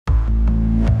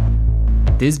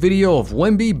This video of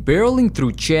Wemby barreling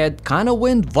through Chet kinda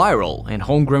went viral, and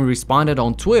Holmgren responded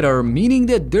on Twitter, meaning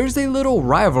that there's a little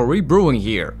rivalry brewing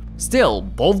here. Still,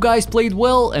 both guys played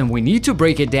well and we need to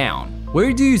break it down.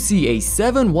 Where do you see a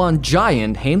 7'1"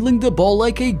 giant handling the ball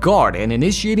like a guard and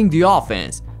initiating the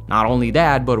offense? Not only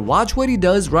that, but watch what he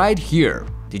does right here.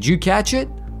 Did you catch it?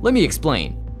 Let me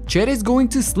explain. Chet is going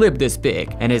to slip this pick,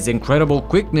 and his incredible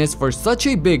quickness for such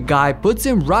a big guy puts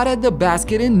him right at the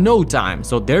basket in no time,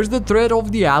 so there's the threat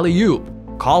of the alley-oop.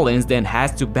 Collins then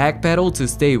has to backpedal to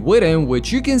stay with him,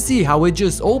 which you can see how it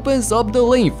just opens up the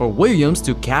lane for Williams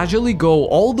to casually go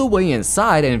all the way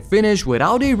inside and finish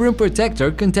without a rim protector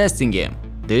contesting him.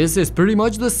 This is pretty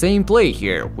much the same play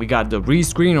here. We got the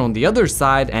rescreen on the other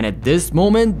side, and at this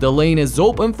moment the lane is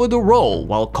open for the roll,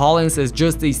 while Collins is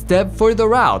just a step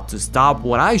further out to stop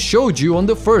what I showed you on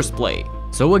the first play.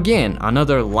 So again,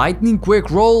 another lightning quick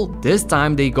roll. This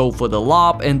time they go for the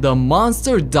lob and the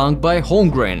monster dunk by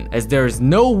Holmgren, as there is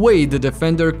no way the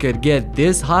defender could get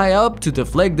this high up to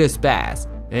deflect this pass.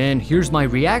 And here's my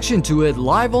reaction to it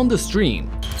live on the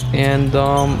stream. And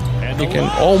you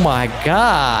can, oh my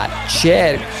god,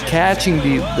 Chet catching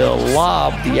the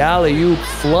lob, the alley-oop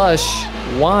flush,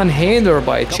 one-hander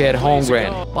by Chet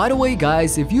Holmgren. By the way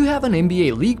guys, if you have an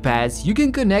NBA League Pass, you can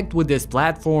connect with this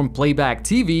platform Playback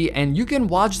TV and you can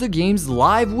watch the games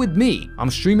live with me. I'm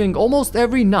streaming almost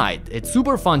every night. It's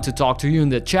super fun to talk to you in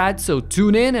the chat, so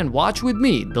tune in and watch with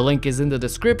me. The link is in the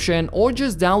description, or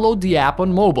just download the app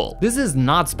on mobile. This is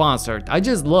not sponsored, I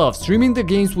just love streaming the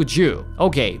games with you.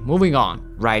 Okay, moving on.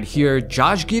 Right here,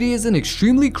 Josh Giddey is an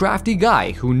extremely crafty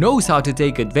guy who knows how to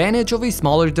take advantage of a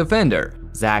smaller defender.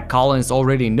 Zach Collins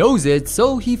already knows it,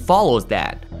 so he follows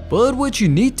that. But what you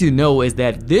need to know is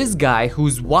that this guy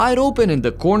who's wide open in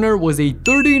the corner was a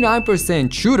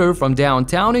 39% shooter from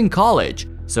downtown in college.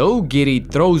 So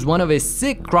Giddey throws one of his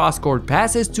sick cross-court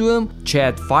passes to him,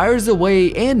 Chet fires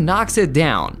away and knocks it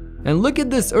down. And look at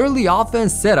this early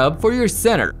offense setup for your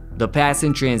center. The pass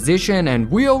in transition,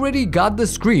 and we already got the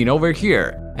screen over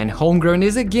here. And Holmgren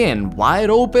is again wide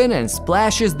open and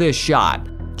splashes this shot.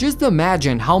 Just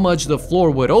imagine how much the floor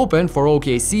would open for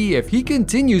OKC if he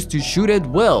continues to shoot it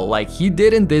well like he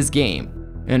did in this game.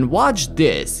 And watch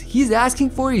this, he's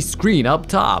asking for a screen up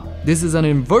top. This is an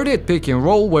inverted pick and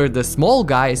roll where the small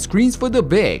guy screens for the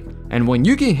big. And when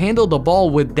you can handle the ball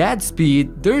with that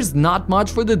speed, there's not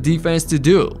much for the defense to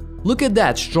do. Look at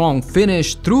that strong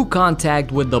finish through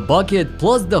contact with the bucket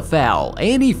plus the foul,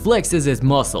 and he flexes his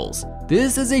muscles.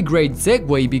 This is a great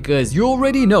segue because you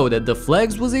already know that the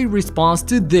flex was a response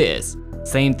to this.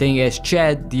 Same thing as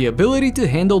Chet, the ability to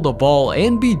handle the ball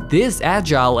and be this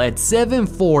agile at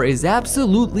 7'4" is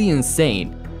absolutely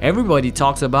insane. Everybody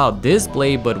talks about this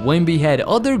play, but Wemby had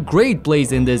other great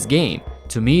plays in this game.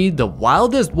 To me, the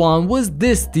wildest one was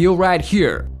this steal right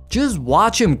here. Just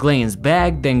watch him glance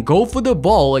back, then go for the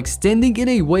ball, extending in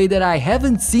a way that I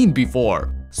haven't seen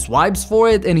before. Swipes for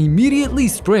it and immediately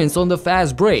sprints on the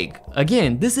fast break.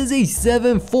 Again, this is a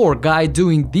 7'4" guy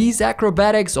doing these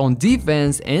acrobatics on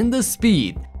defense and the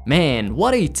speed. Man,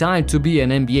 what a time to be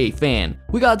an NBA fan.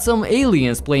 We got some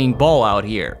aliens playing ball out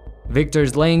here.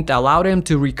 Victor's length allowed him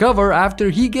to recover after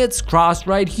he gets crossed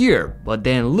right here, but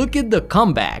then look at the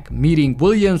comeback, meeting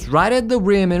Williams right at the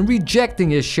rim and rejecting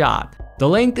his shot. The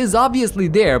length is obviously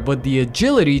there, but the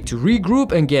agility to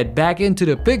regroup and get back into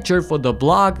the picture for the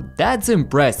block, that's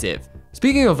impressive.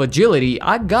 Speaking of agility,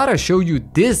 I gotta show you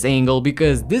this angle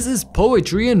because this is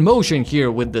poetry in motion here,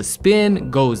 with the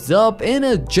spin, goes up and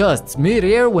adjusts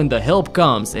mid-air when the help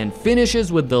comes, and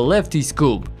finishes with the lefty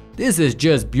scoop. This is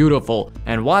just beautiful,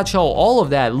 and watch how all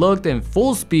of that looked in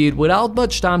full speed without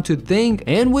much time to think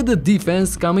and with the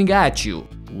defense coming at you.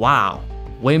 Wow.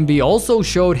 Wemby also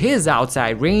showed his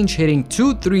outside range, hitting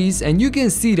 2 threes, and you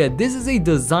can see that this is a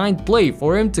designed play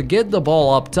for him to get the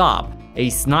ball up top. A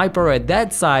sniper at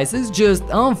that size is just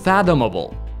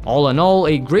unfathomable. All in all,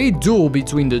 a great duel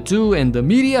between the two, and the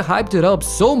media hyped it up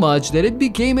so much that it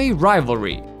became a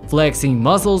rivalry, flexing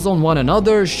muscles on one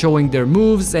another, showing their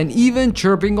moves, and even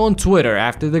chirping on Twitter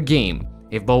after the game.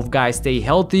 If both guys stay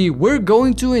healthy, we're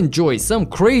going to enjoy some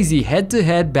crazy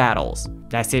head-to-head battles.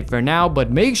 That's it for now, but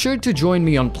make sure to join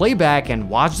me on Playback and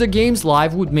watch the games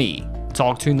live with me.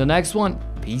 Talk to you in the next one.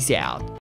 Peace out.